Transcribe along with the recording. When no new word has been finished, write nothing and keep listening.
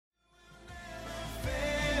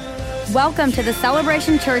Welcome to the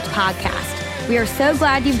Celebration Church podcast. We are so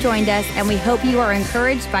glad you've joined us, and we hope you are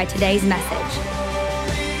encouraged by today's message.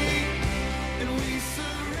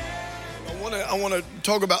 I want to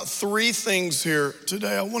talk about three things here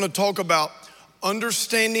today. I want to talk about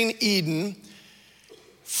understanding Eden,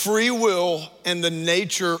 free will, and the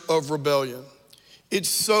nature of rebellion. It's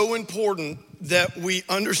so important that we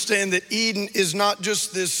understand that Eden is not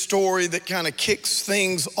just this story that kind of kicks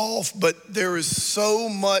things off, but there is so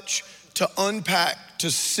much to unpack,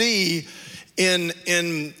 to see in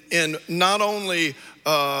not only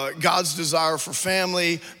God's desire for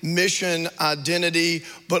family, mission, identity,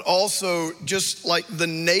 but also just like the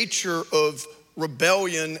nature of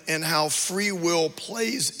rebellion and how free will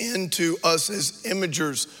plays into us as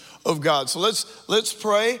imagers of God. So let's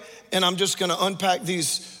pray, and I'm just gonna unpack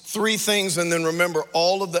these three things, and then remember,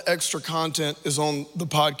 all of the extra content is on the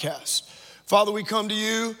podcast. Father, we come to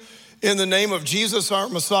you in the name of Jesus, our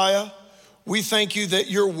Messiah. We thank you that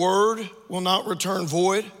your word will not return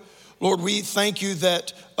void. Lord, we thank you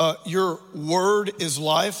that your word is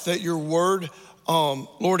life, that your word,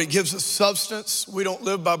 Lord, it gives us substance. We don't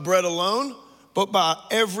live by bread alone, but by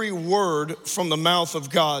every word from the mouth of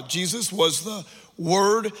God. Jesus was the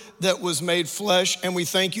word that was made flesh, and we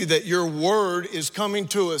thank you that your word is coming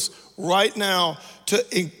to us right now to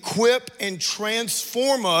equip and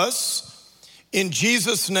transform us in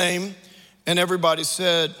Jesus' name. And everybody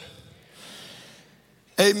said,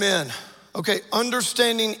 amen. Okay,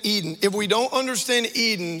 understanding Eden. If we don't understand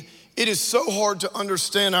Eden, it is so hard to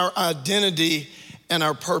understand our identity and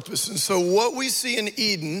our purpose. And so what we see in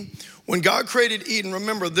Eden, when God created Eden,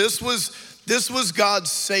 remember, this was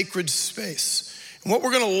God's sacred space. And what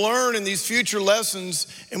we're gonna learn in these future lessons,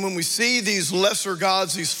 and when we see these lesser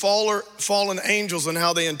gods, these fallen angels and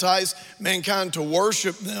how they entice mankind to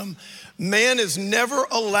worship them, man is never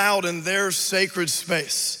allowed in their sacred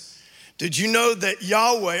space. Did you know that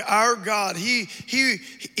Yahweh, our God,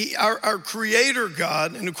 our creator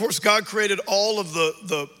God, and of course God created all of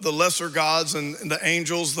the lesser gods and the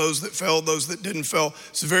angels, those that fell, those that didn't fall.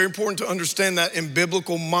 It's very important to understand that in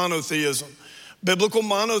biblical monotheism. Biblical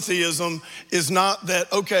monotheism is not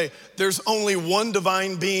that, okay, there's only one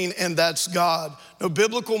divine being and that's God. No,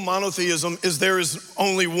 biblical monotheism is there is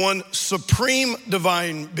only one supreme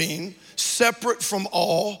divine being, separate from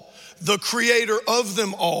all, the creator of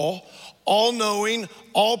them all-knowing,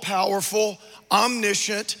 all-powerful,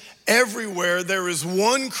 omniscient, everywhere. There is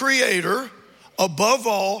one creator above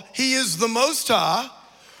all. He is the Most High,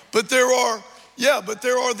 but there are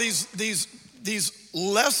these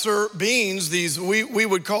lesser beings, we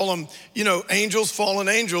would call them, angels, fallen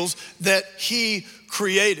angels that he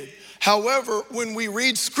created. However, when we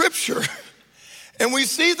read scripture and we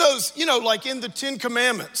see those, like in the 10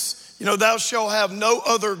 Commandments, thou shalt have no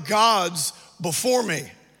other gods before me.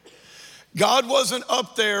 God wasn't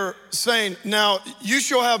up there saying, now you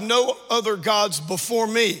shall have no other gods before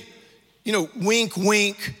me. Wink,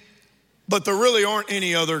 wink, but there really aren't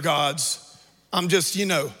any other gods. I'm just,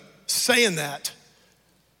 saying that.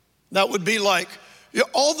 That would be like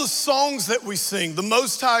all the songs that we sing, the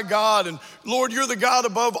Most High God, and Lord, you're the God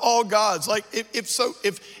above all gods. Like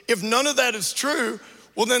if none of that is true,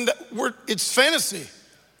 well then it's fantasy.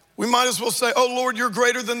 We might as well say, oh Lord, you're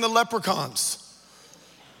greater than the leprechauns.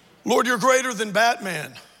 Lord, you're greater than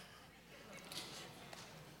Batman.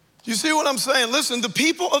 You see what I'm saying? Listen, the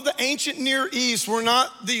people of the ancient Near East were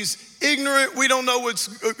not these ignorant, we don't know what's,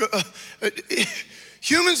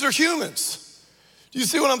 humans are humans. Do you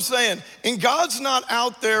see what I'm saying? And God's not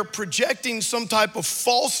out there projecting some type of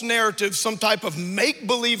false narrative, some type of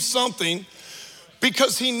make-believe something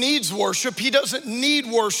because he needs worship. He doesn't need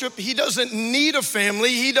worship. He doesn't need a family.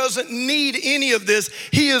 He doesn't need any of this.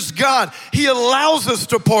 He is God. He allows us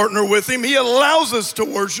to partner with him. He allows us to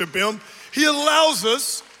worship him. He allows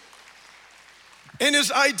us. And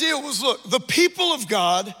his idea was, look, the people of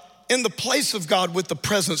God in the place of God with the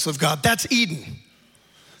presence of God. That's Eden.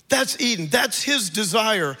 That's Eden. That's his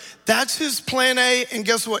desire. That's his plan A. And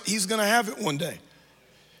guess what? He's gonna have it one day.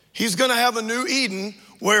 He's gonna have a new Eden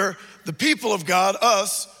where the people of God,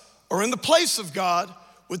 us, are in the place of God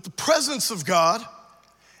with the presence of God,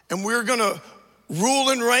 and we're gonna rule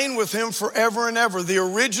and reign with him forever and ever. The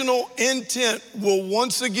original intent will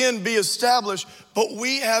once again be established, but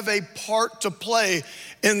we have a part to play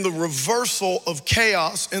in the reversal of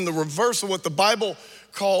chaos, in the reversal, what the Bible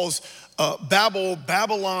calls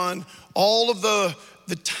Babylon, all of the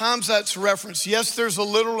times that's referenced. Yes, there's a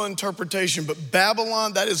literal interpretation, but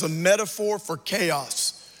Babylon, that is a metaphor for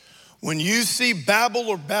chaos. When you see Babel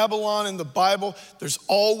or Babylon in the Bible, there's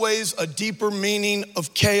always a deeper meaning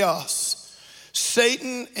of chaos.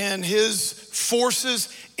 Satan and his forces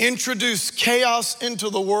introduce chaos into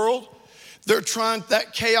the world. That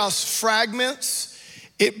chaos fragments,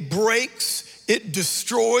 it breaks, it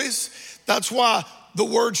destroys. That's why the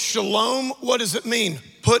word shalom, what does it mean?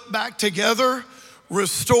 Put back together,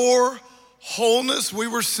 restore, wholeness. We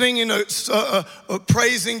were singing,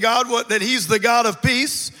 praising God, that he's the God of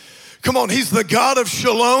peace. Come on, he's the God of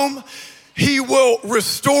shalom. He will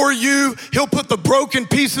restore you. He'll put the broken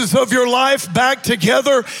pieces of your life back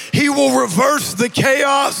together. He will reverse the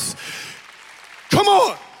chaos. Come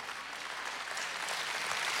on.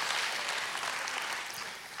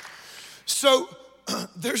 So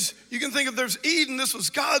you can think of there's Eden. This was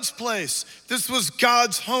God's place. This was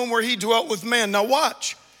God's home where he dwelt with man. Now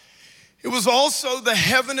watch. It was also the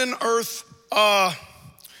heaven and earth, the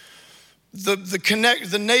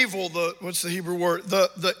navel, what's the Hebrew word?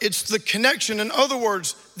 It's the connection. In other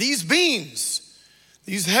words, these beings,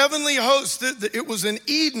 these heavenly hosts, it was in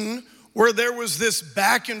Eden where there was this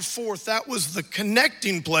back and forth. That was the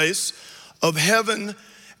connecting place of heaven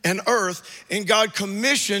and earth. And God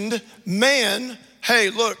commissioned man, hey,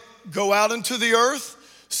 look, go out into the earth,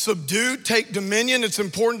 subdue, take dominion. It's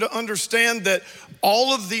important to understand that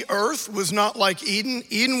all of the earth was not like Eden.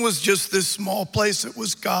 Eden was just this small place. It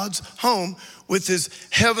was God's home with his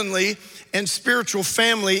heavenly and spiritual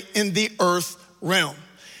family in the earth realm.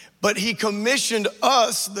 But he commissioned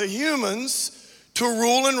us, the humans, to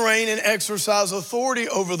rule and reign and exercise authority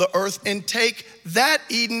over the earth and take that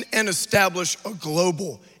Eden and establish a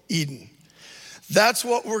global Eden. That's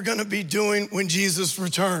what we're gonna be doing when Jesus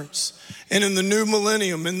returns. And in the new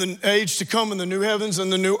millennium, in the age to come, in the new heavens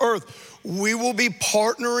and the new earth, we will be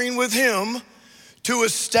partnering with him to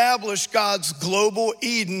establish God's global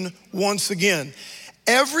Eden once again.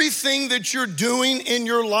 Everything that you're doing in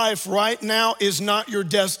your life right now is not your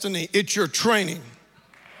destiny, it's your training.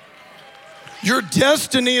 Your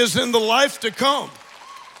destiny is in the life to come.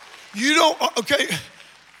 You don't, okay,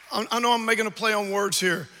 I know I'm making a play on words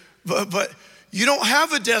here, but you don't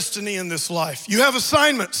have a destiny in this life. You have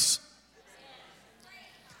assignments.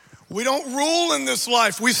 We don't rule in this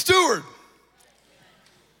life, we steward.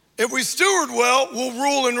 If we steward well, we'll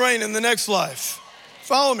rule and reign in the next life.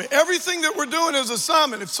 Follow me. Everything that we're doing is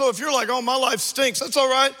assignment. If you're like, oh, my life stinks, that's all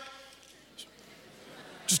right.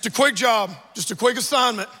 Just a quick job, just a quick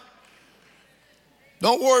assignment.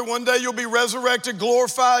 Don't worry, one day you'll be resurrected,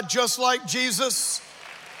 glorified, just like Jesus.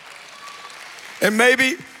 And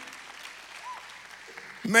maybe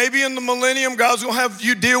in the millennium, God's gonna have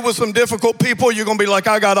you deal with some difficult people. You're gonna be like,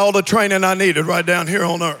 I got all the training I needed right down here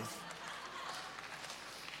on earth.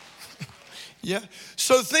 Yeah,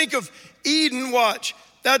 so think of Eden, watch,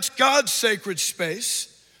 that's God's sacred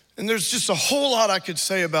space. And there's just a whole lot I could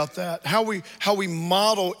say about that. How we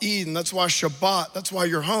model Eden, that's why Shabbat, that's why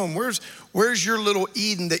you're home. Where's your little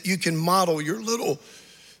Eden that you can model your little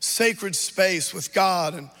sacred space with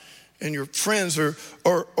God and your friends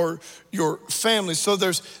or your family? So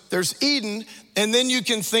there's Eden, and then you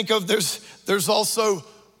can think of there's also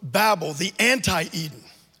Babel, the anti-Eden.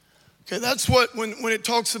 Okay, that's what when it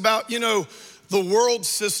talks about, the world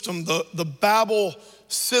system, the Babel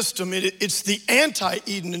system, it's the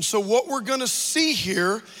anti-Eden. And so what we're gonna see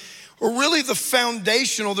here are really the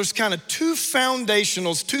foundational, there's kind of two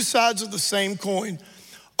foundationals, two sides of the same coin,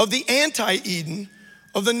 of the anti-Eden,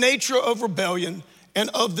 of the nature of rebellion, and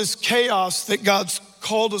of this chaos that God's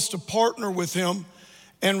called us to partner with him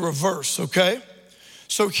and reverse, okay?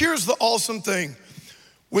 So here's the awesome thing.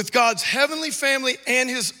 With God's heavenly family and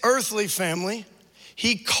his earthly family,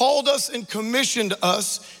 he called us and commissioned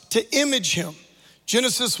us to image him.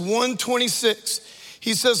 Genesis 1:26,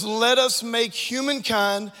 he says, let us make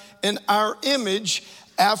humankind in our image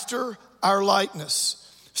after our likeness.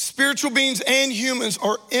 Spiritual beings and humans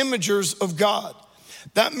are imagers of God.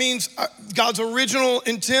 That means God's original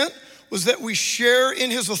intent was that we share in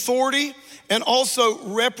his authority and also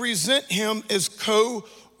represent him as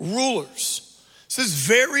co-rulers. This is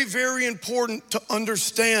very, very important to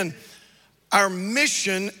understand. Our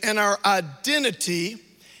mission and our identity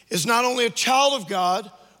is not only a child of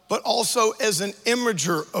God, but also as an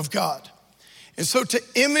imager of God. And so to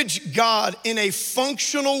image God in a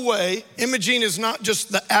functional way, imaging is not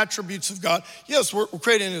just the attributes of God. Yes, we're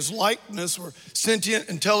created in his likeness, we're sentient,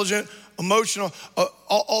 intelligent, emotional,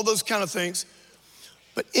 all those kind of things.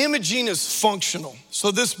 But imaging is functional.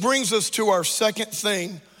 So this brings us to our second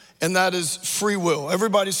thing, and that is free will.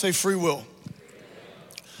 Everybody say free will.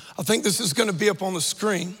 I think this is gonna be up on the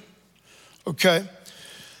screen, okay?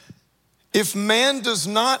 If man does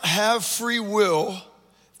not have free will,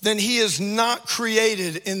 then he is not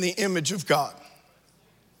created in the image of God.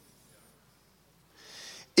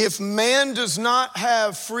 if man does not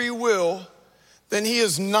have free will, then he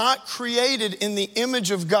is not created in the image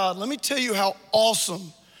of God. Let me tell you how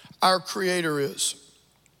awesome our Creator is.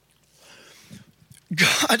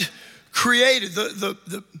 God created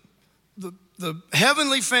the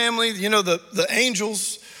heavenly family, you know, the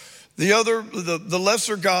angels, the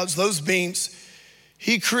lesser gods, those beings.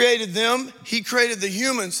 He created them, he created the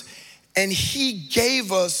humans, and he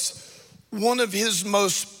gave us one of his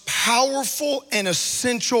most powerful and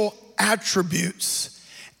essential attributes,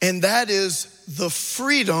 and that is the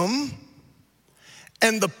freedom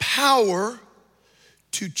and the power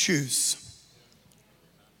to choose.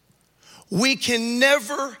 We can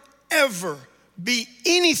never, ever be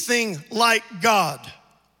anything like God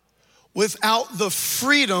without the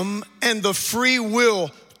freedom and the free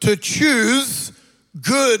will to choose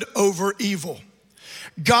good over evil.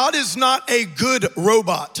 God is not a good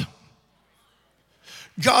robot.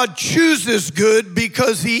 God chooses good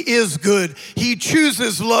because he is good. He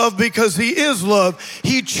chooses love because he is love.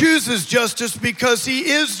 He chooses justice because he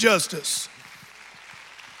is justice.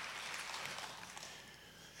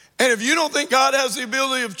 And if you don't think God has the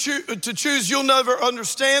ability to choose, you'll never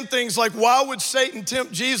understand things like, why would Satan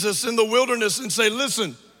tempt Jesus in the wilderness and say,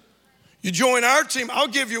 listen, you join our team, I'll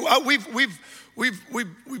give you, we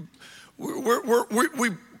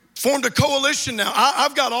formed a coalition now.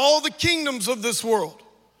 I've got all the kingdoms of this world.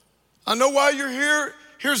 I know why you're here.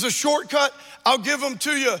 Here's a shortcut. I'll give them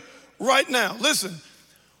to you right now. Listen,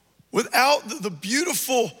 without the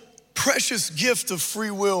beautiful, precious gift of free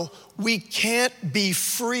will, we can't be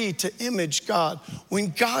free to image God. When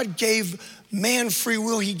God gave man free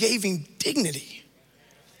will, he gave him dignity.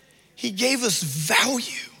 He gave us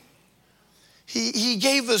value. He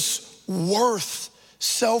gave us worth,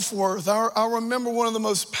 self-worth. I remember one of the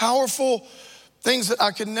most powerful things that I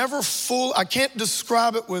can't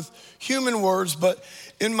describe it with human words, but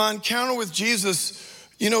in my encounter with Jesus,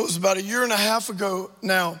 it was about 1.5 years ago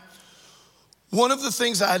now. One of the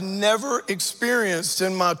things I had never experienced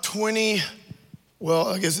in my 30,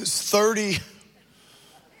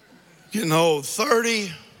 getting old,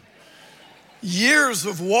 30 years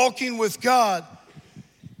of walking with God,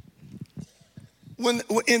 when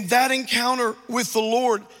in that encounter with the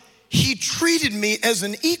Lord, he treated me as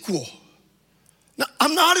an equal. Now,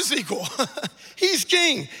 I'm not his equal. He's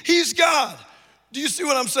king, he's God. Do you see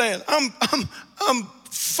what I'm saying? I'm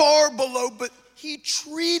far below, but he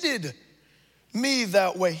treated me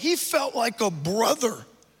that way. He felt like a brother.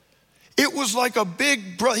 It was like a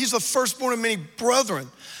big brother. He's the firstborn of many brethren.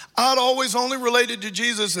 I'd always only related to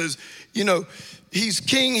Jesus as, he's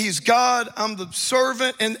king, he's God, I'm the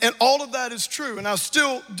servant, and all of that is true, and I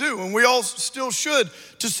still do, and we all still should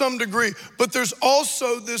to some degree. But there's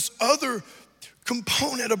also this other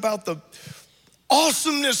component about the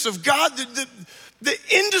awesomeness of God, the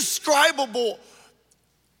indescribable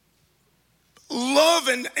love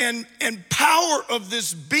and power of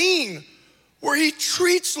this being, where he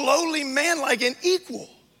treats lowly man like an equal.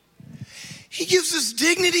 He gives us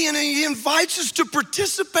dignity and he invites us to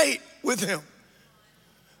participate with him.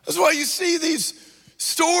 That's why you see these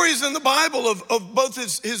stories in the Bible of both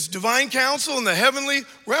his divine counsel in the heavenly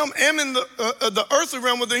realm and in the earthly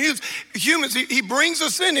realm with the humans. He brings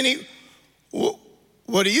us in and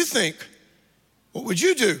what do you think? What would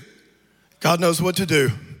you do? God knows what to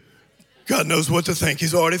do. God knows what to think.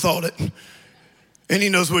 He's already thought it. And he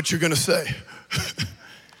knows what you're going to say.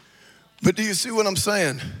 But do you see what I'm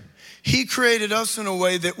saying? He created us in a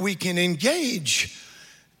way that we can engage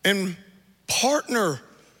and partner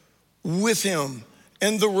with him.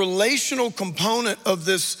 And the relational component of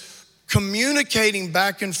this communicating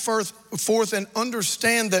back and forth and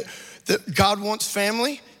understand that God wants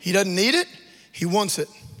family. He doesn't need it. He wants it.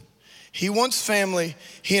 He wants family.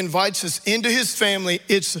 He invites us into his family.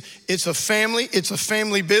 It's a family. It's a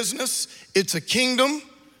family business. It's a kingdom.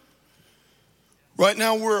 Right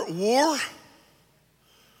now we're at war.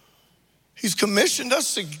 He's commissioned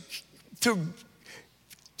us to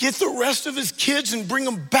get the rest of his kids and bring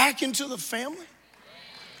them back into the family.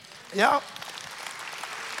 Yeah.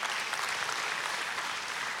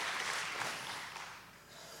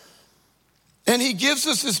 And he gives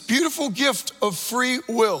us this beautiful gift of free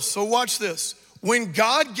will. So watch this. When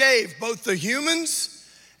God gave both the humans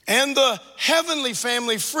and the heavenly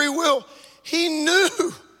family free will, he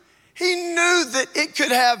knew that it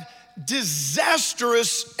could have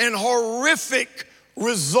disastrous and horrific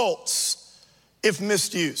results if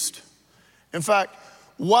misused. In fact,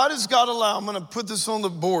 why does God allow, I'm gonna put this on the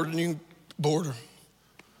board, and you can border.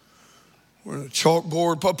 We're in a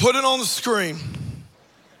chalkboard, put it on the screen.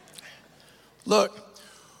 Look,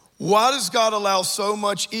 why does God allow so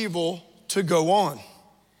much evil to go on?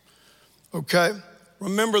 okay?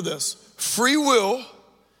 Remember this. Free will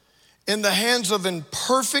in the hands of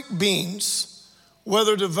imperfect beings,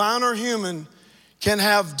 whether divine or human, can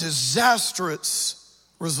have disastrous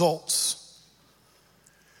results.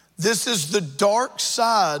 This is the dark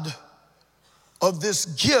side of this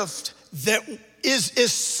gift that is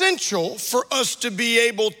essential for us to be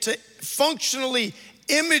able to functionally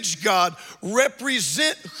image God,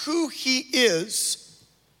 represent who He is,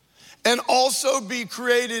 and also be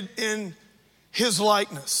created in His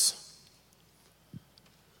likeness.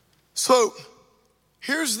 So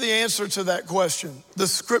here's the answer to that question, the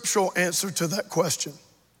scriptural answer to that question.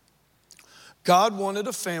 God wanted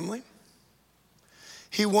a family.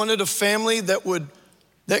 He wanted a family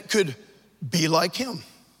that could be like Him,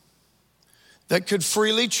 that could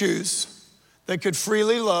freely choose, that could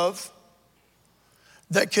freely love,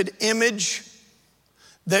 that could image,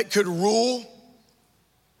 that could rule.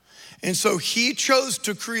 And so He chose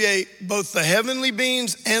to create both the heavenly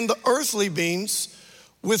beings and the earthly beings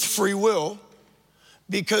with free will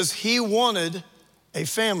because He wanted a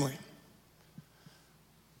family.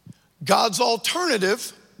 God's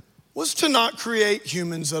alternative was to not create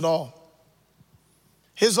humans at all.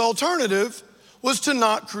 His alternative was to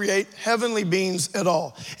not create heavenly beings at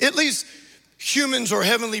all. At least humans or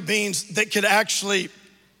heavenly beings that could actually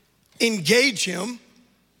engage Him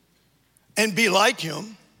and be like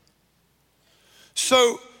Him.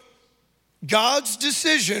 So God's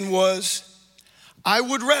decision was, I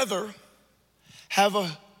would rather have a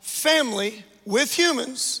family with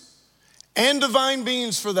humans and divine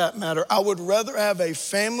beings for that matter. I would rather have a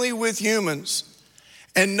family with humans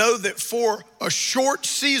and know that for a short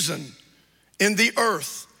season in the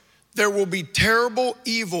earth, there will be terrible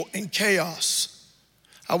evil and chaos.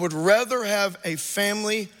 I would rather have a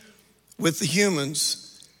family with the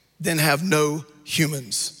humans than have no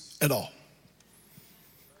humans at all.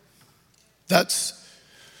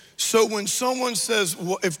 So when someone says,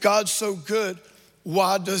 well, if God's so good,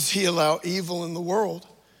 why does He allow evil in the world?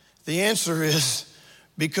 The answer is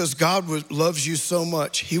because God loves you so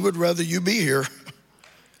much. He would rather you be here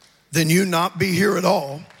than you not be here at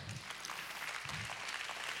all.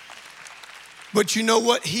 But you know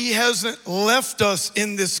what? He hasn't left us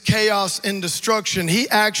in this chaos and destruction. He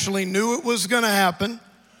actually knew it was going to happen.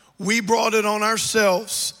 We brought it on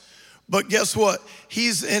ourselves. But guess what?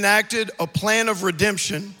 He's enacted a plan of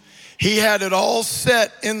redemption. He had it all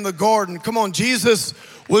set in the garden. Come on, Jesus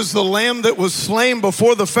was the lamb that was slain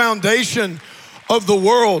before the foundation of the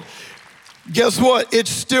world. Guess what? It's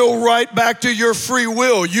still right back to your free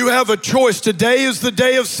will. You have a choice. Today is the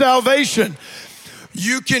day of salvation.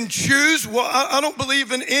 You can choose. Well, I don't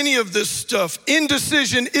believe in any of this stuff.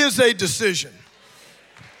 Indecision is a decision.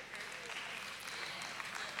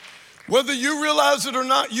 Whether you realize it or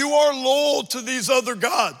not, you are loyal to these other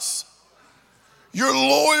gods. You're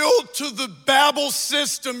loyal to the Babel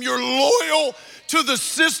system. You're loyal to the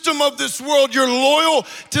system of this world. You're loyal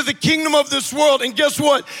to the kingdom of this world. And guess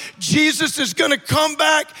what? Jesus is going to come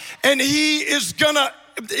back and his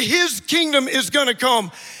kingdom is going to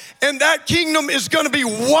come. And that kingdom is going to be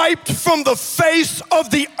wiped from the face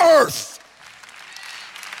of the earth.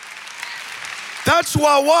 That's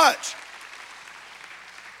why, watch.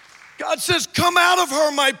 God says, come out of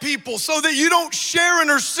her, my people, so that you don't share in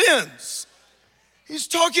her sins. He's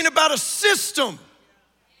talking about a system.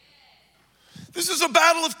 This is a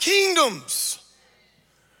battle of kingdoms.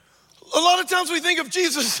 A lot of times we think of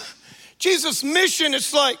Jesus' mission,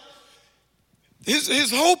 it's like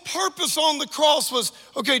his whole purpose on the cross was,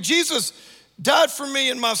 okay, Jesus died for me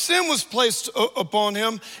and my sin was placed upon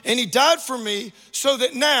him, and he died for me so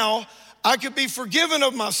that now I could be forgiven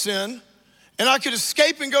of my sin and I could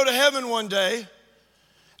escape and go to heaven one day.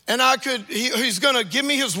 And he's gonna give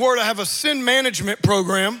me his word. I have a sin management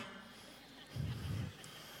program.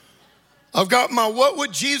 I've got my What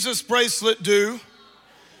Would Jesus bracelet do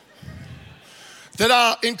that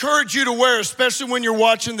I encourage you to wear, especially when you're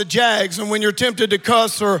watching the Jags and when you're tempted to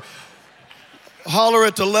cuss or holler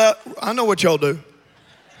at the left. I know what y'all do.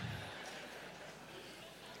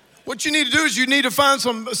 What you need to do is you need to find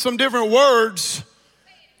some different words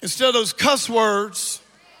instead of those cuss words.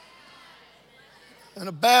 And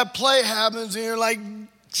a bad play happens and you're like,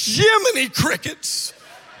 Jiminy crickets.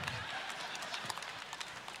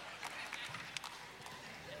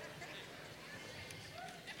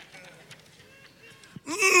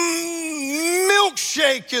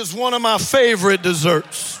 Milkshake is one of my favorite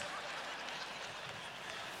desserts.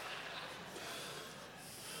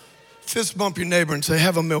 Fist bump your neighbor and say,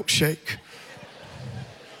 have a milkshake.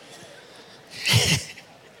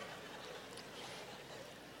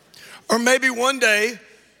 Or maybe one day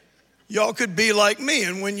y'all could be like me.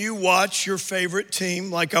 And when you watch your favorite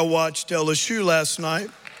team, like I watched LSU last night,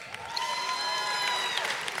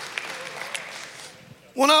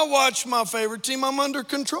 when I watch my favorite team, I'm under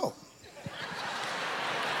control.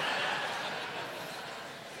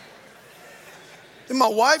 Then my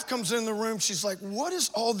wife comes in the room, she's like, what is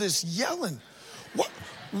all this yelling?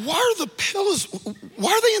 Why are the pillows,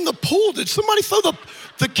 why are they in the pool? Did somebody throw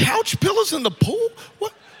the couch pillows in the pool?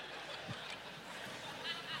 What?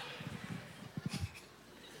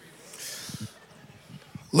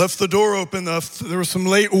 Left the door open. There were some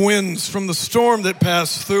late winds from the storm that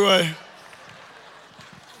passed through.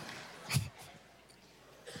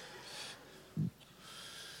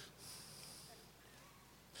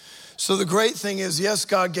 So the great thing is, yes,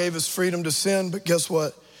 God gave us freedom to sin, but guess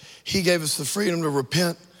what? He gave us the freedom to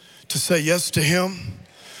repent, to say yes to him.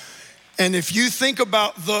 And if you think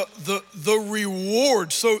about the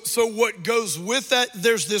reward, so what goes with that,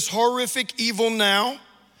 there's this horrific evil now.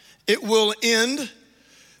 It will end.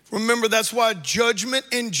 Remember, that's why judgment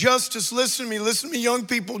and justice, listen to me, young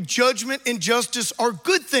people, judgment and justice are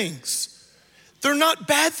good things. They're not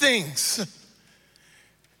bad things.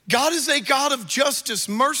 God is a God of justice.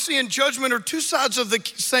 Mercy and judgment are two sides of the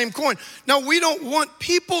same coin. Now, we don't want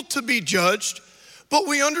people to be judged, but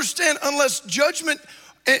we understand unless judgment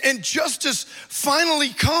and justice finally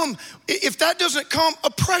come, if that doesn't come,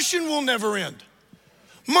 oppression will never end.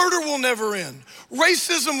 Murder will never end.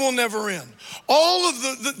 Racism will never end. All of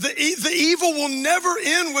the evil will never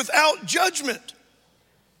end without judgment.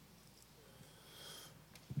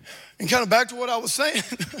 And kind of back to what I was saying.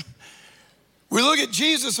 We look at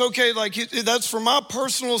Jesus, okay, like that's for my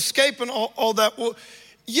personal escape and all that. Well,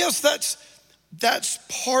 yes, that's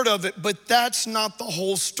part of it, but that's not the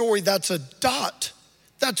whole story. That's a dot.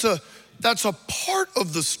 That's a part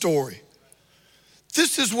of the story.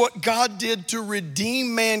 This is what God did to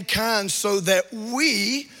redeem mankind so that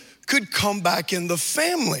we could come back in the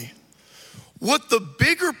family. What the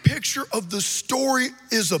bigger picture of the story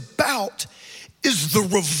is about is the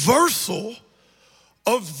reversal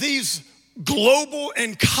of these global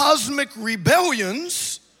and cosmic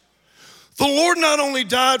rebellions. The Lord not only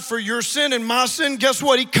died for your sin and my sin, guess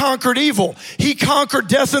what? He conquered evil. He conquered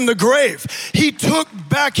death in the grave. He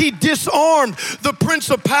disarmed the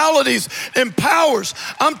principalities and powers.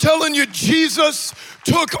 I'm telling you, Jesus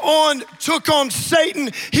took on Satan.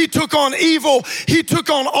 He took on evil. He took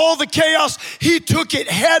on all the chaos. He took it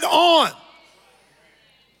head on.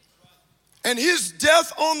 And his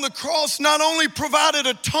death on the cross not only provided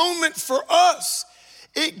atonement for us,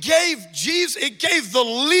 it gave the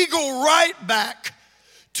legal right back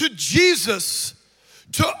to Jesus,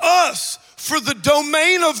 to us, for the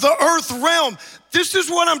domain of the earth realm. This is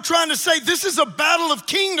what I'm trying to say. This is a battle of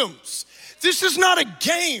kingdoms. This is not a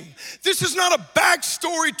game. This is not a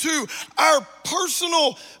backstory to our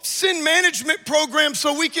personal sin management program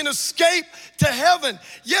so we can escape to heaven.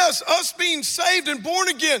 Yes, us being saved and born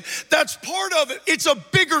again, that's part of it. It's a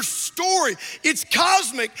bigger story. It's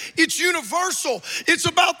cosmic. It's universal. It's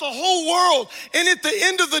about the whole world. And at the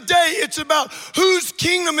end of the day, it's about whose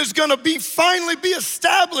kingdom is going to finally be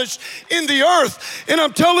established in the earth. And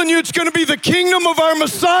I'm telling you, it's going to be the kingdom of our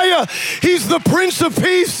Messiah. He's the Prince of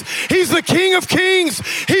Peace. He's the King of Kings.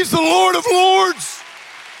 He's the Lord of Lords.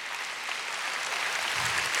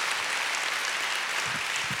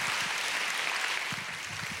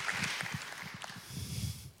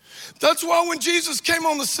 That's why when Jesus came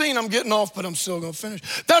on the scene, I'm getting off, but I'm still gonna finish.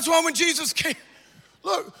 That's why when Jesus came,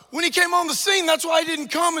 look, when he came on the scene, that's why he didn't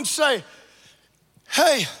come and say,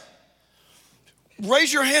 hey,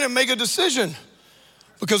 raise your hand and make a decision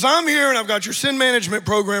because I'm here and I've got your sin management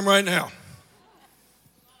program right now.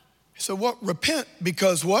 He said, what? Repent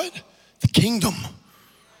because what? The kingdom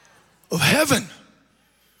of heaven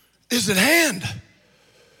is at hand.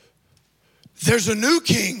 There's a new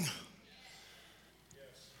king.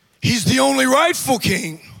 He's the only rightful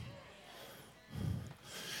king.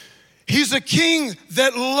 He's a king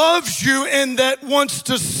that loves you and that wants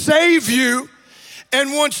to save you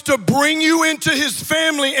and wants to bring you into his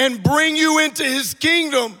family and bring you into his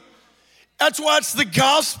kingdom. That's why it's the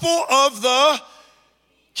gospel of the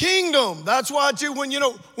kingdom. That's why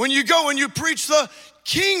when you go and you preach the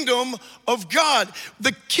kingdom of God,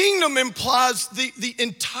 the kingdom implies the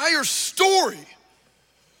entire story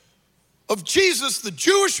of Jesus, the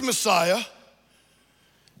Jewish Messiah,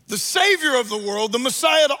 the Savior of the world, the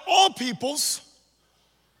Messiah to all peoples.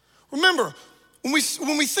 Remember, when we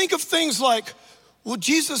think of things like, well,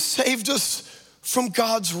 Jesus saved us from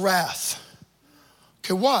God's wrath.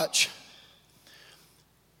 Okay, watch.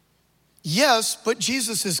 Yes, but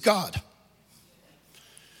Jesus is God.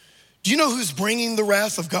 Do you know who's bringing the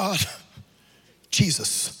wrath of God?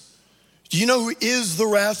 Jesus. Do you know who is the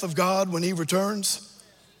wrath of God when he returns?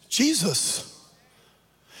 Jesus.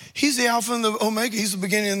 He's the Alpha and the Omega. He's the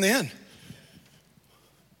beginning and the end.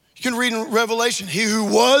 You can read in Revelation, he who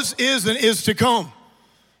was, is, and is to come,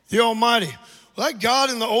 the Almighty. Well, that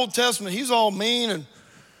God in the Old Testament, he's all mean and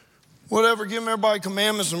whatever, giving everybody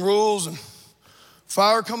commandments and rules and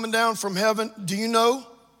fire coming down from heaven. Do you know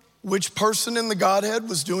which person in the Godhead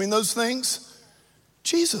was doing those things?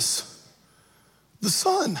 Jesus, the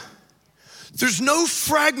Son. There's no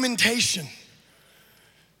fragmentation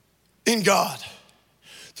in God.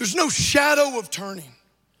 There's no shadow of turning.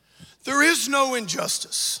 There is no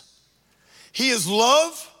injustice. He is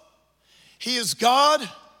love. He is God.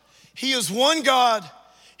 He is one God.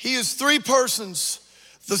 He is three persons.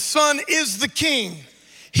 The Son is the King.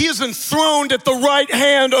 He is enthroned at the right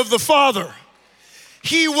hand of the Father.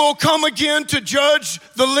 He will come again to judge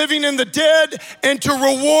the living and the dead and to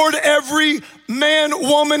reward every man,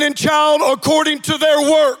 woman, and child according to their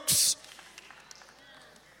works.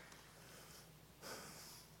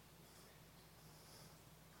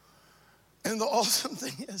 And the awesome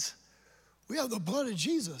thing is, we have the blood of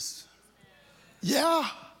Jesus. Yeah.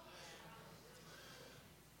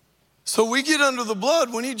 So we get under the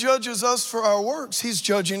blood. When he judges us for our works, he's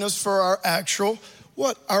judging us for our actual,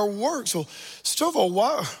 what? Our works. Well, still,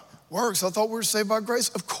 why works? I thought we were saved by grace.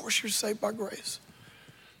 Of course you're saved by grace.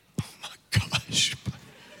 Oh my gosh.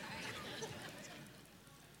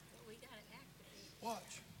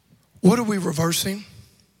 Watch. What are we reversing?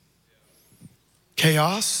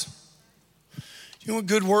 Chaos. You know what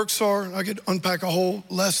good works are? I could unpack a whole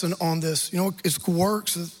lesson on this. You know, it's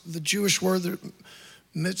works, the Jewish word, the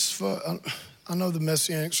mitzvah. I know the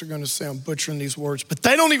Messianics are going to say I'm butchering these words, but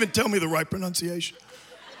they don't even tell me the right pronunciation.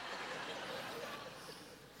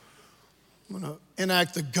 I'm going to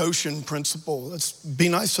enact the Goshen principle. Let's be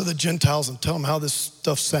nice to the Gentiles and tell them how this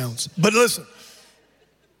stuff sounds. But listen,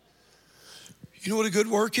 you know what a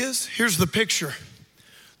good work is? Here's the picture.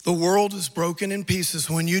 The world is broken in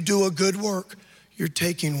pieces. When you do a good work, you're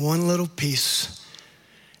taking one little piece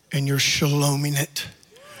and you're shaloming it.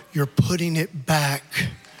 You're putting it back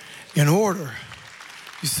in order.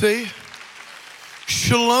 You see?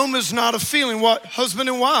 Shalom is not a feeling. What? Husband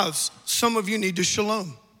and wives, some of you need to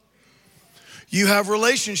shalom. You have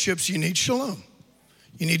relationships, you need shalom.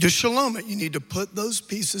 You need to shalom it. You need to put those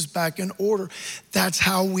pieces back in order. That's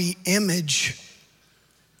how we image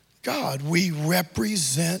God. We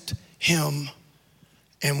represent him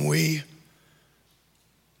and we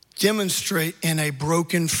demonstrate in a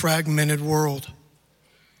broken, fragmented world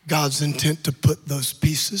God's intent to put those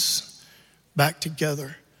pieces back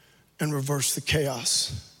together and reverse the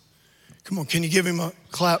chaos. Come on, can you give him a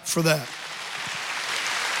clap for that?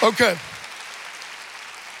 Okay,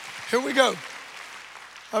 here we go.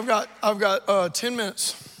 I've got 10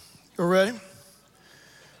 minutes. You ready?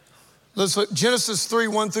 Let's look, Genesis 3,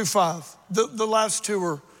 1 through 5. The last two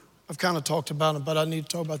are, I've kind of talked about them, but I need to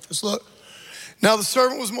talk about this. Look. Now the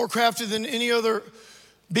servant was more crafty than any other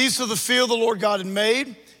beast of the field the Lord God had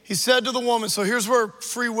made. He said to the woman, so here's where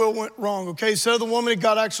free will went wrong, okay? He said to the woman, did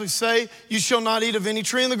God actually say, you shall not eat of any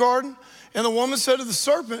tree in the garden? And the woman said to the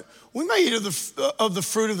serpent, we may eat of the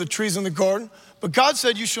fruit of the trees in the garden, but God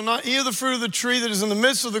said, you shall not eat of the fruit of the tree that is in the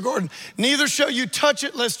midst of the garden, neither shall you touch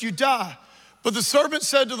it lest you die. But the serpent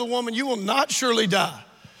said to the woman, you will not surely die.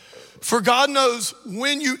 For God knows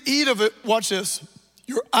when you eat of it, watch this,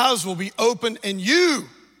 your eyes will be opened and you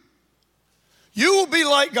will be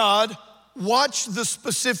like God. Watch the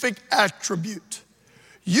specific attribute.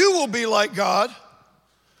 You will be like God.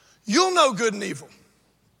 You'll know good and evil.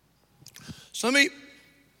 So let me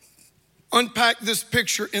unpack this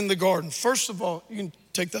picture in the garden. First of all, you can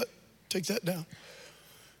take that down.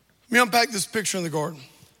 Let me unpack this picture in the garden.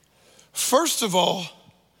 First of all,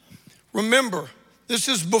 remember, this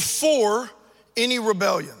is before any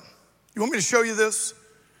rebellion. You want me to show you this?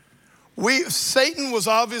 Satan was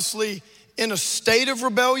obviously in a state of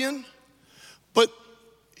rebellion, but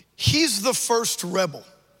he's the first rebel.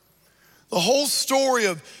 The whole story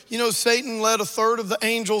of, Satan led a third of the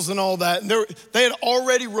angels and all that, and they had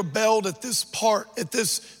already rebelled at this part, at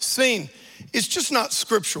this scene. It's just not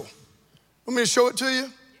scriptural. Want me to show it to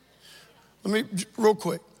you? Real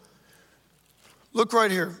quick. Look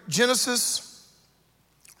right here.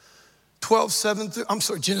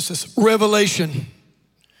 Revelation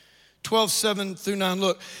 12, 7 through 9.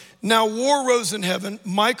 Look, now war rose in heaven,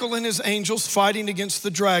 Michael and his angels fighting against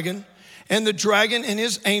the dragon, and the dragon and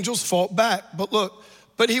his angels fought back.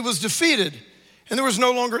 But he was defeated, and there was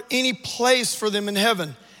no longer any place for them in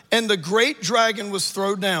heaven. And the great dragon was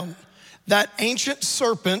thrown down, that ancient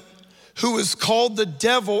serpent who is called the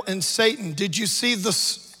devil and Satan. Did you see the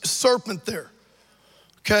serpent there?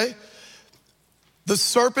 Okay. The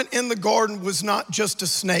serpent in the garden was not just a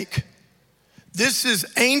snake. This is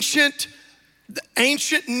the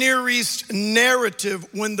ancient Near East narrative.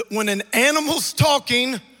 When an animal's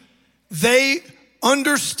talking, they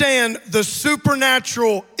understand the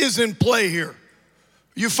supernatural is in play here.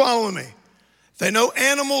 You following me? They know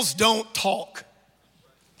animals don't talk,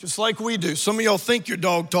 just like we do. Some of y'all think your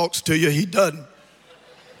dog talks to you. He doesn't.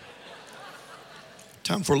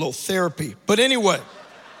 Time for a little therapy. But anyway.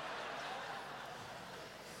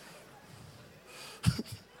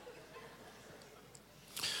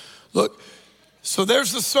 Look, so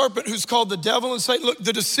there's the serpent who's called the devil and Satan. Look,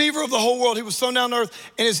 the deceiver of the whole world, he was thrown down to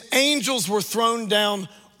earth, and his angels were thrown down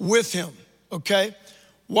with him, okay?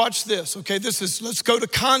 Watch this, okay? Let's go to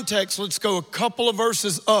context. Let's go a couple of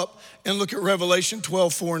verses up and look at Revelation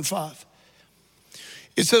 12, 4 and 5.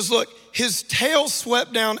 It says, look, his tail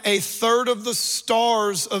swept down a third of the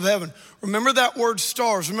stars of heaven. Remember that word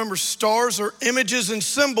stars. Remember, stars are images and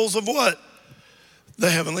symbols of what? The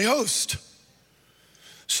heavenly host.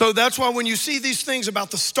 So that's why when you see these things about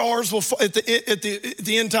the stars will fall, at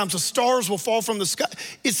the end times, the stars will fall from the sky.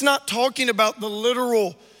 It's not talking about the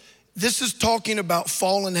literal. This is talking about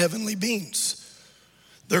fallen heavenly beings.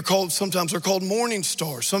 Sometimes they're called morning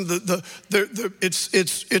stars.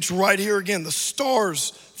 It's right here again. The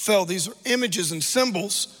stars fell. These are images and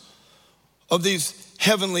symbols of these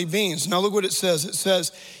heavenly beings. Now look what it says. It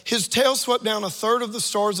says, his tail swept down a third of the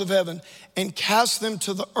stars of heaven and cast them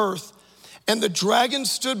to the earth. And the dragon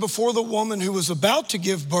stood before the woman who was about to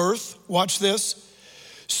give birth, watch this,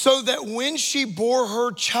 so that when she bore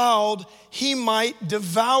her child, he might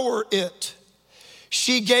devour it.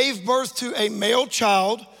 She gave birth to a male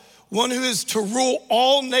child, one who is to rule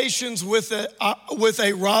all nations with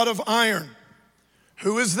a rod of iron.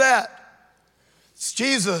 Who is that? It's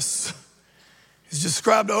Jesus. He's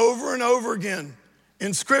described over and over again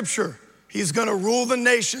in Scripture. He's gonna rule the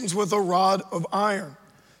nations with a rod of iron.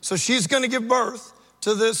 So she's gonna give birth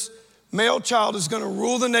to this male child who's gonna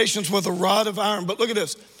rule the nations with a rod of iron. But look at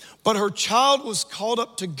this. But her child was called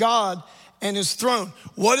up to God and his throne.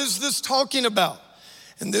 What is this talking about?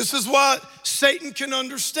 And this is what Satan can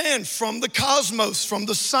understand from the cosmos, from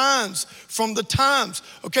the signs, from the times.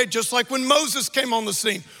 Okay, just like when Moses came on the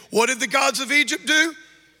scene. What did the gods of Egypt do?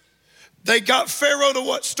 They got Pharaoh to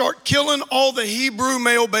what? Start killing all the Hebrew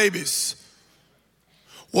male babies.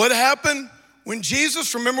 What happened? When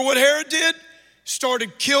Jesus, remember what Herod did?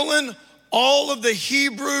 Started killing all of the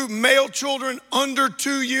Hebrew male children under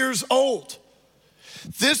 2 years old.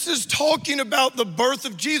 This is talking about the birth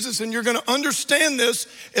of Jesus, and you're gonna understand this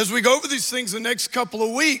as we go over these things the next couple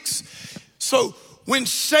of weeks. So when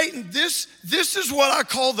Satan, this is what I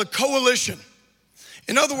call the coalition.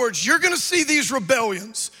 In other words, you're gonna see these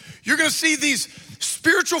rebellions. You're gonna see these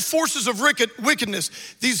spiritual forces of wickedness,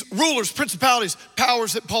 these rulers, principalities,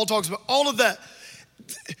 powers that Paul talks about, all of that.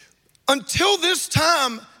 Until this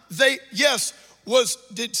time, was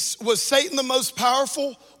Satan the most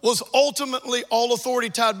powerful? Was ultimately all authority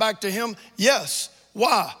tied back to him? Yes.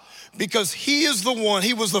 Why? Because he is the one,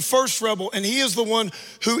 he was the first rebel, and he is the one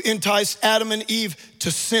who enticed Adam and Eve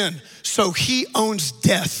to sin. So he owns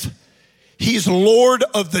death. He's Lord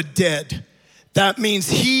of the dead. That means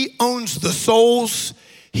he owns the souls.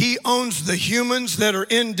 He owns the humans that are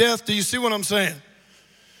in death. Do you see what I'm saying?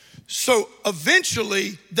 So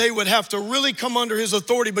eventually they would have to really come under his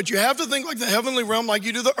authority, but you have to think like the heavenly realm like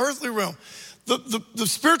you do the earthly realm. The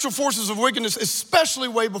spiritual forces of wickedness, especially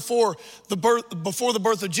way before the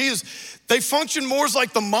birth of Jesus, they function more as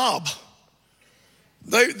like the mob.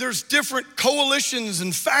 There's different coalitions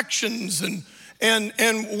and factions and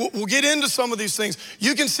we'll get into some of these things.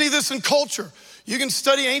 You can see this in culture. You can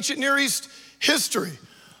study ancient Near East history.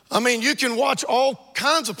 I mean, you can watch all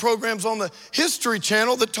kinds of programs on the History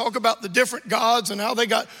Channel that talk about the different gods and how they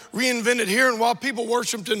got reinvented here and why people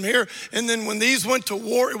worshiped them here. And then when these went to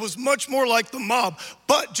war, it was much more like the mob.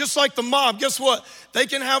 But just like the mob, guess what? They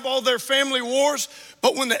can have all their family wars,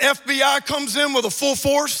 but when the FBI comes in with a full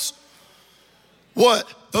force,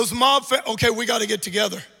 what? Those mob, okay, we got to get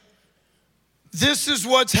together. This is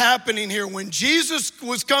what's happening here. When Jesus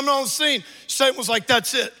was coming on the scene, Satan was like,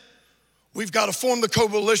 that's it. We've got to form the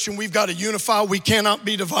coalition. We've got to unify. We cannot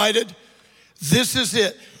be divided. This is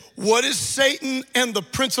it. What is Satan and the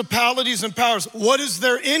principalities and powers? What is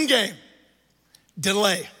their end game?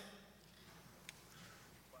 Delay.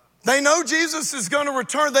 They know Jesus is going to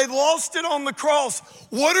return. They lost it on the cross.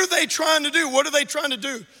 What are they trying to do? What are they trying to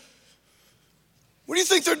do? What do you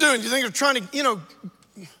think they're doing? Do you think they're trying to,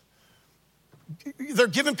 they're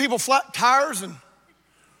giving people flat tires and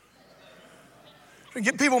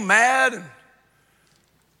get people mad. And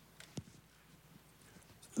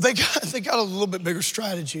they got a little bit bigger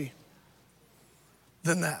strategy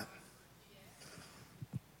than that.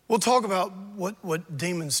 We'll talk about what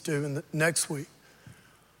demons do in the next week.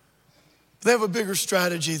 They have a bigger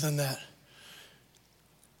strategy than that.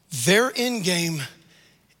 Their end game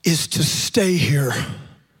is to stay here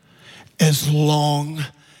as long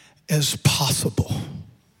as possible.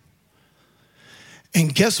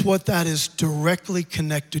 And guess what that is directly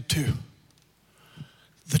connected to?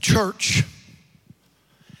 The church,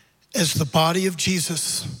 as the body of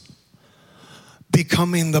Jesus,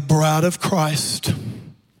 becoming the bride of Christ,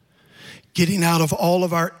 getting out of all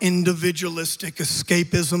of our individualistic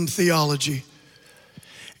escapism theology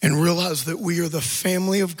and realize that we are the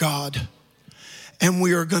family of God and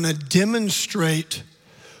we are going to demonstrate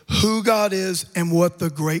who God is and what the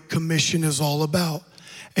Great Commission is all about.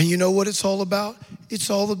 And you know what it's all about? It's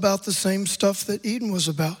all about the same stuff that Eden was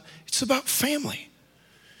about. It's about family.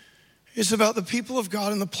 It's about the people of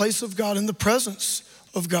God and the place of God and the presence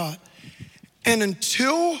of God. And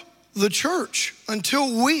until the church,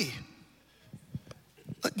 until we,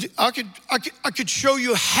 I could show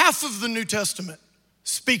you half of the New Testament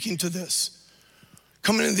speaking to this.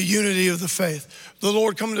 Coming in the unity of the faith. The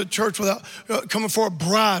Lord coming to church without, coming for a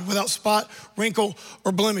bride without spot, wrinkle,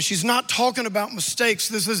 or blemish. He's not talking about mistakes.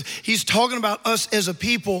 He's talking about us as a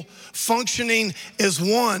people functioning as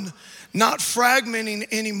one, not fragmenting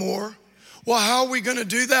anymore. Well, how are we gonna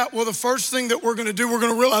do that? Well, the first thing that we're gonna do, we're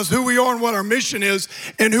gonna realize who we are and what our mission is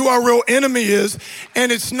and who our real enemy is.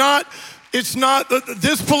 And it's not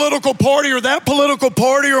this political party or that political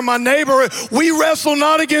party or my neighbor. We wrestle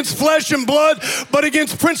not against flesh and blood, but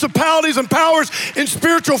against principalities and powers and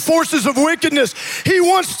spiritual forces of wickedness. He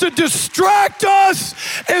wants to distract us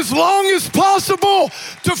as long as possible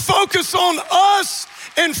to focus on us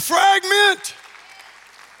and fragment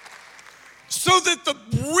so that the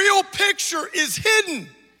real picture is hidden.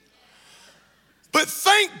 But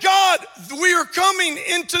thank God we are coming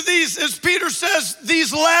into these, as Peter says,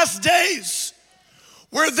 these last days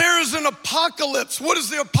where there is an apocalypse. What does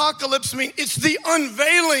the apocalypse mean? It's the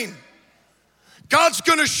unveiling. God's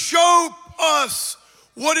gonna show us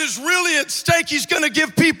what is really at stake. He's gonna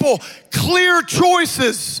give people clear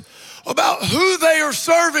choices about who they are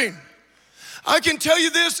serving. I can tell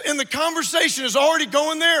you this, and the conversation is already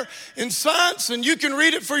going there in science, and you can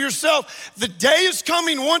read it for yourself. The day is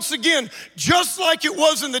coming once again, just like it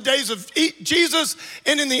was in the days of Jesus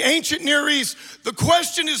and in the ancient Near East. The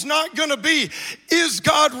question is not gonna be, is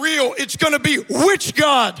God real? It's gonna be, which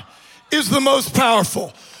God is the most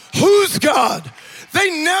powerful? Whose God?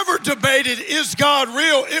 They never debated, is God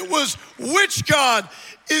real? It was, which God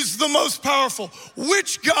is the most powerful?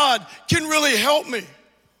 Which God can really help me?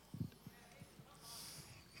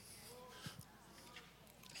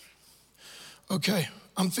 Okay,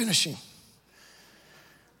 I'm finishing.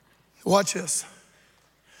 Watch this.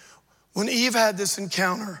 When Eve had this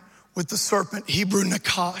encounter with the serpent, Hebrew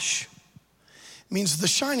Nakash, means the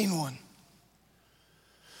shining one,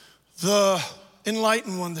 the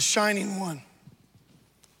enlightened one, the shining one.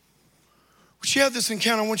 When she had this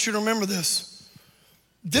encounter, I want you to remember this.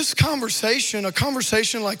 This conversation, a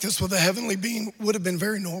conversation like this with a heavenly being would have been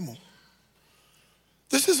very normal.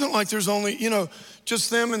 This isn't like there's only, just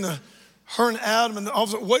them and her and Adam and all of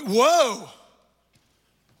a sudden, wait, whoa.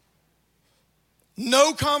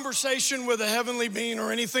 No conversation with a heavenly being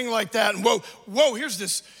or anything like that. And whoa, here's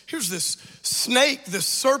this snake, this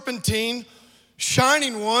serpentine,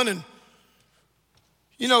 shining one. And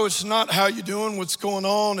it's not how you doing, what's going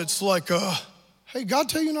on. It's like, hey, God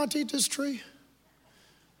tell you not to eat this tree?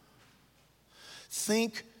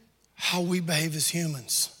 Think how we behave as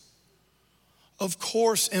humans. Of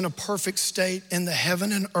course, in a perfect state, in the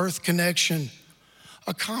heaven and earth connection,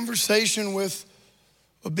 a conversation with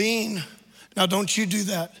a being. Now, don't you do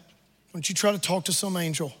that. Don't you try to talk to some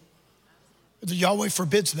angel. The Yahweh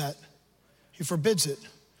forbids that. He forbids it.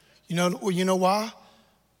 You know why?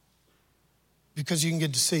 Because you can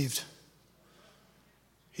get deceived.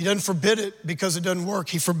 He doesn't forbid it because it doesn't work.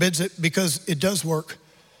 He forbids it because it does work.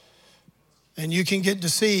 And you can get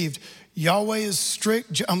deceived. Yahweh is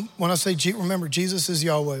strict. When I say, remember, Jesus is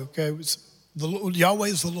Yahweh, okay? Yahweh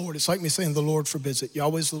is the Lord. It's like me saying the Lord forbids it.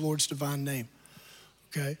 Yahweh is the Lord's divine name,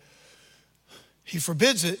 okay? He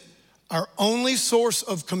forbids it. Our only source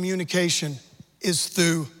of communication is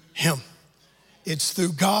through him. It's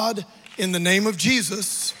through God in the name of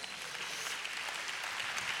Jesus.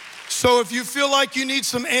 So if you feel like you need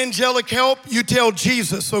some angelic help, you tell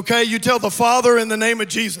Jesus, okay? You tell the Father in the name of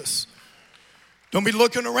Jesus. Don't be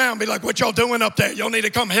looking around, be like, what y'all doing up there? Y'all need to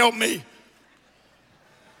come help me.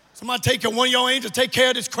 Somebody take one of y'all angels, take care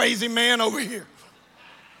of this crazy man over here.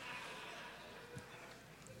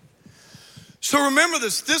 So remember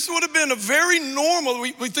this. This would have been a very normal,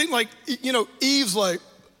 we think like, Eve's like,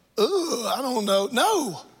 I don't know.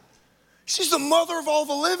 No. She's the mother of all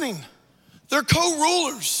the living. They're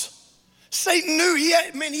co-rulers. Satan knew he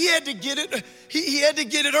had to get it. He had to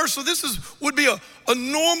get at her. So this would be a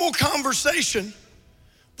normal conversation,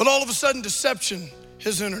 but all of a sudden deception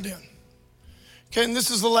has entered in. Okay, and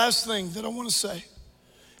this is the last thing that I want to say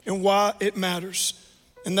and why it matters,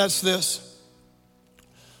 and that's this.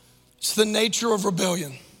 It's the nature of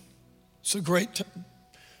rebellion. It's a great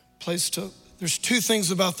place there's two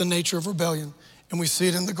things about the nature of rebellion, and we see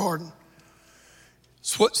it in the garden.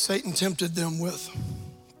 It's what Satan tempted them with.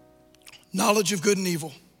 Knowledge of good and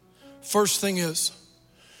evil. First thing is,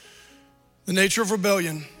 the nature of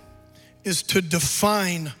rebellion is to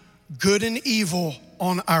define good and evil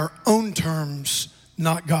on our own terms,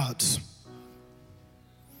 not God's.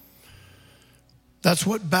 That's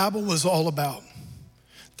what Babel was all about.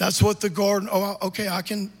 That's what the garden, I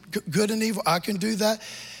can, good and evil, I can do that.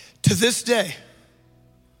 To this day,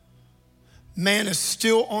 man is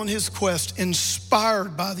still on his quest,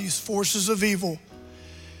 inspired by these forces of evil,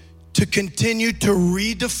 to continue to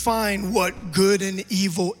redefine what good and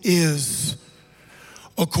evil is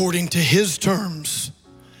according to his terms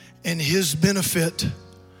and his benefit.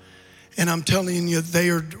 And I'm telling you,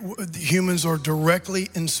 humans are directly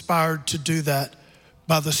inspired to do that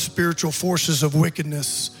by the spiritual forces of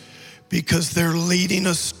wickedness, because they're leading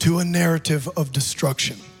us to a narrative of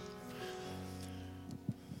destruction.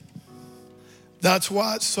 That's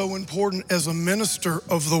why it's so important as a minister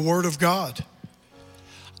of the Word of God.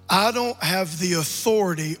 I don't have the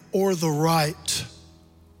authority or the right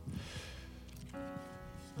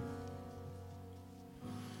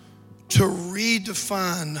to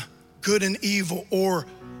redefine good and evil or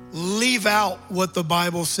leave out what the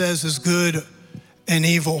Bible says is good and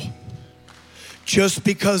evil just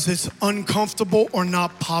because it's uncomfortable or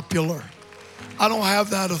not popular. I don't have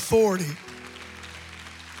that authority.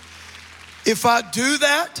 If I do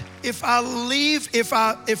that, if I leave, if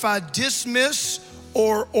I dismiss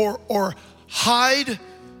or hide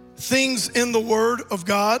things in the Word of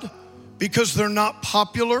God because they're not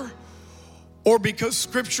popular, or because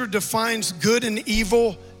Scripture defines good and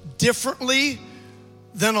evil differently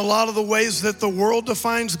than a lot of the ways that the world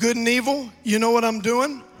defines good and evil, you know what I'm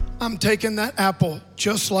doing? I'm taking that apple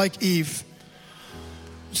just like Eve,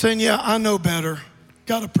 saying, yeah, I know better.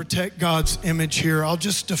 Got to protect God's image here. I'll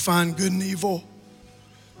just define good and evil.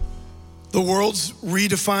 The world's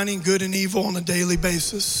redefining good and evil on a daily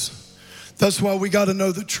basis. That's why we got to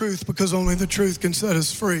know the truth, because only the truth can set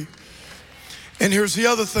us free. And here's the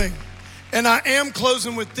other thing, and I am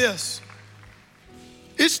closing with this.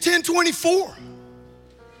 It's 10:24.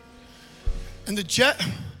 And the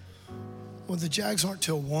Jags aren't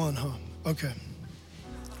till 1, huh? Okay.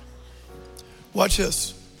 Watch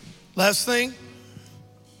this. Last thing.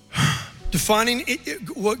 Defining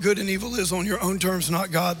what good and evil is on your own terms,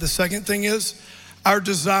 not God. The second thing is our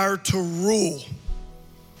desire to rule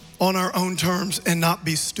on our own terms and not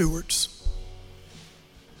be stewards.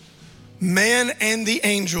 Man and the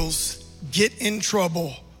angels get in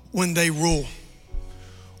trouble when they rule.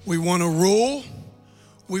 We want to rule.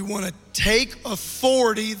 We want to take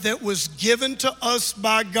authority that was given to us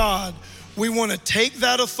by God. We want to take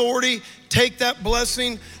that authority, take that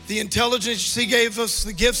blessing, the intelligence He gave us,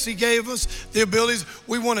 the gifts He gave us, the abilities.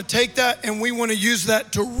 We want to take that and we want to use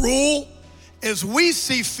that to rule as we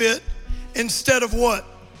see fit, instead of what?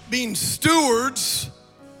 Being stewards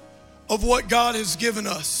of what God has given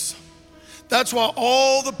us. That's why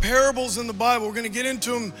all the parables in the Bible, we're going to get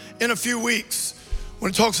into them in a few weeks,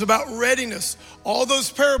 when it talks about readiness. All those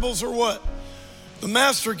parables are what? The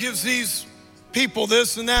master gives these people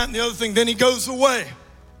this and that and the other thing, then he goes away,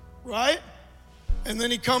 right? And then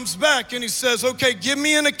he comes back and he says, okay, give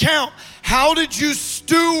me an account. How did you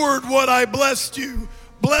steward what I blessed you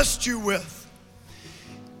with?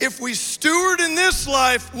 If we steward in this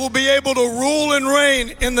life, we'll be able to rule and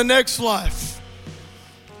reign in the next life.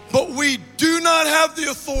 But we do not have the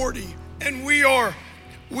authority, and we are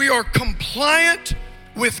compliant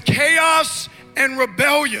with chaos and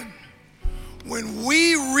rebellion when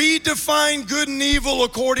we redefine good and evil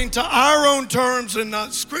according to our own terms and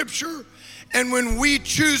not Scripture, and when we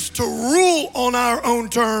choose to rule on our own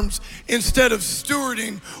terms instead of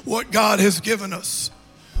stewarding what God has given us.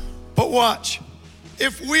 But watch,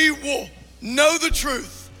 if we will know the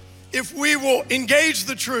truth, if we will engage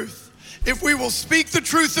the truth, if we will speak the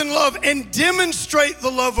truth in love and demonstrate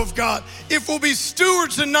the love of God, if we'll be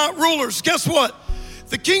stewards and not rulers, guess what?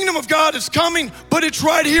 The kingdom of God is coming, but it's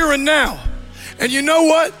right here and now. And you know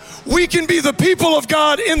what? We can be the people of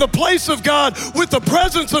God in the place of God with the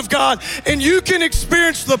presence of God, and you can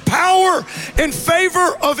experience the power and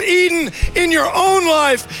favor of Eden in your own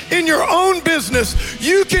life, in your own business.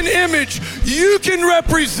 You can image, you can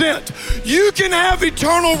represent, you can have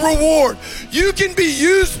eternal reward. You can be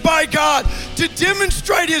used by God to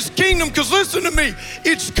demonstrate his kingdom, because listen to me,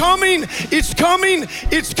 it's coming, it's coming,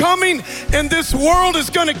 it's coming, and this world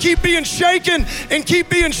is gonna keep being shaken and keep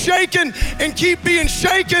being shaken and keep being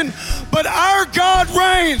shaken, but our God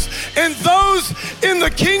reigns, and those in the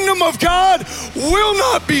kingdom of God will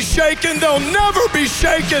not be shaken. They'll never be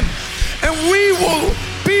shaken, and we will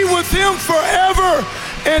be with him forever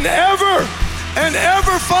and ever and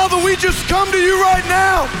ever. Father, we just come to you right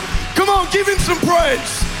now. Come on, give him some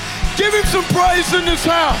praise. Give him some praise in this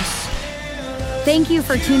house. Thank you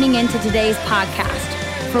for tuning in to today's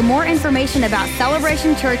podcast. For more information about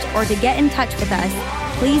Celebration Church or to get in touch with us,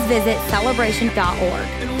 please visit celebration.org.